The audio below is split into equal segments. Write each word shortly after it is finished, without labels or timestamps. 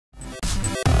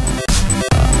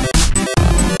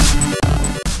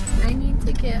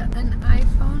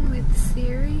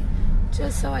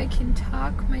just so I can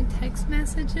talk my text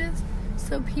messages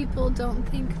so people don't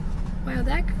think, wow,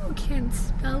 that girl can't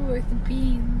spell worth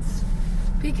beans.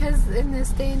 Because in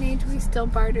this day and age, we still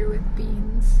barter with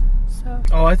beans. So.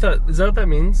 Oh, I thought, is that what that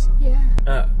means? Yeah.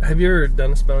 Have you ever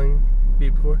done a spelling bee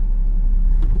before?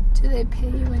 Do they pay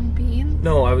you in beans?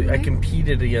 No, I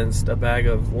competed against a bag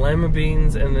of lima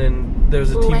beans, and then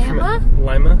there's a team from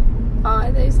lima.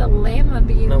 Oh, there's a lima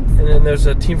beans. Nope. And then there's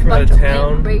a team from out of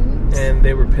town, and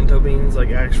they were pinto beans, like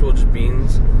actual just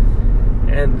beans,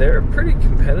 and they're pretty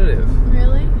competitive.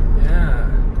 Really? Yeah.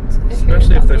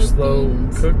 Especially if they're slow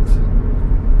cooked.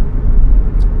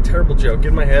 Terrible joke.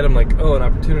 In my head, I'm like, oh, an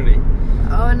opportunity.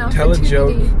 Oh, an opportunity. Tell a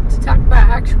joke to talk about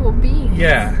actual beans.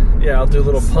 Yeah, I'll do a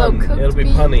little pun. It'll be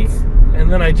beans. punny.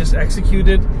 And then I just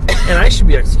executed, and I should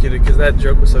be executed because that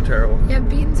joke was so terrible. Yeah,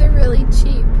 beans are really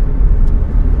cheap.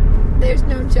 There's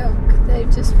no joke. They're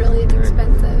just really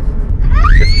inexpensive.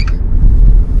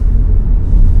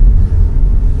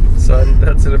 Son,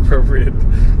 that's inappropriate.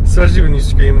 Especially when you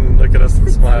scream and look at us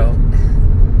and smile.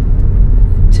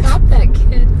 Chop that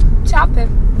kid. Chop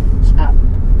him. Chop.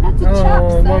 That's a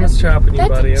chop, son. Oh, Mama's chopping you,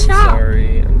 buddy. I'm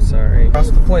sorry. I'm sorry. Across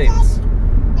the plains.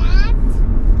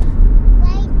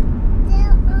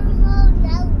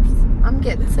 I'm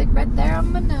getting sick right there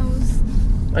on my nose.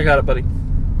 I got it, buddy. Did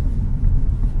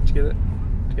you get it?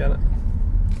 You got it?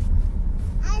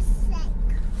 I'm sick.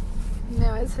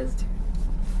 No, it's his turn.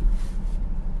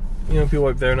 You know, people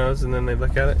wipe their nose and then they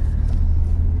look at it?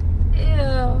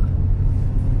 Ew.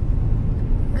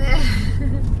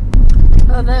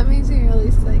 Oh, that makes me really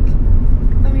sick.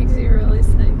 That makes me really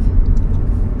sick.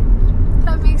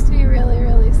 That makes me really,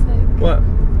 really sick. What?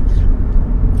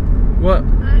 What?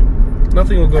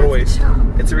 Nothing will go to waste.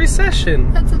 It's a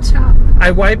recession. That's a chop.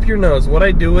 I wipe your nose. What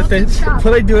I do with it,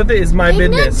 what I do with it is my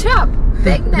business. Big neck chop.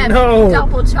 Big neck. No.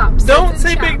 Double chop. Don't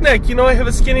say big neck. You know I have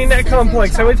a skinny neck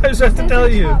complex. How many times do I have to tell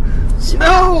you?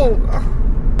 No.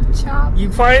 Chop.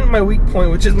 You find my weak point,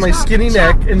 which is my skinny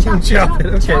neck, and you chop it.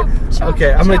 Okay.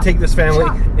 Okay. I'm going to take this family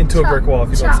into a brick wall if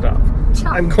you don't stop.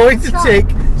 I'm going to take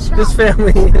this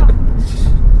family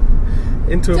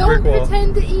into a brick wall. Don't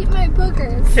pretend to eat my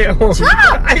boogers. Okay, I won't.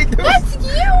 Chop! That's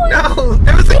you! No,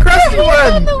 there was a crusty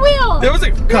one! On the wheel! There was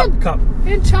a cop.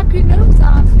 And chop your nose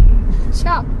off.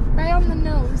 Chop. Right on the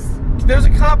nose. There's a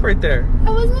cop right there.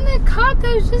 That wasn't a cop,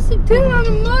 that was just a dude on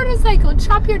a motorcycle.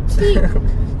 Chop your teeth.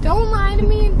 Don't lie to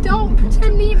me and don't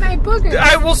pretend to eat my boogers.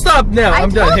 I will stop now. I'm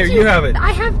done. Here, you have it.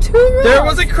 I have 2 rules. There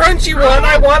was a crunchy one.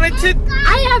 I wanted to.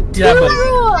 I have 2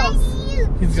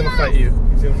 rules. He's gonna fight you.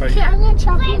 He's gonna fight you. Okay, I'm gonna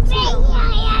chop you too.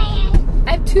 I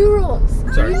have 2 rules.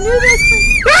 Sorry. You knew this one.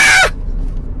 Ah!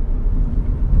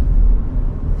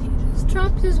 He just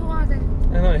dropped his water.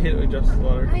 I know, I hate it when he drops his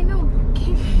water. I know.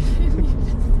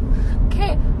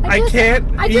 Okay.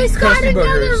 I just got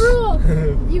another rule.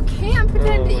 boogers. You can't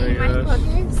pretend to eat my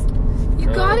boogers. You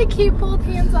gotta keep both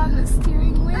hands on the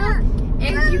steering wheel.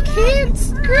 And you can't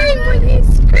scream when he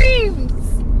screams.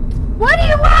 What do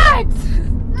you want?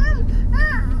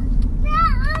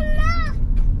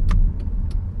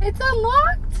 It's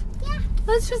unlocked? Yeah.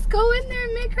 Let's just go in there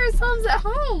and make ourselves at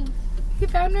home. We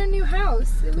found our new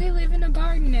house. We live in a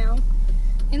barn now.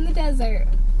 In the desert.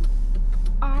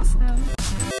 Awesome.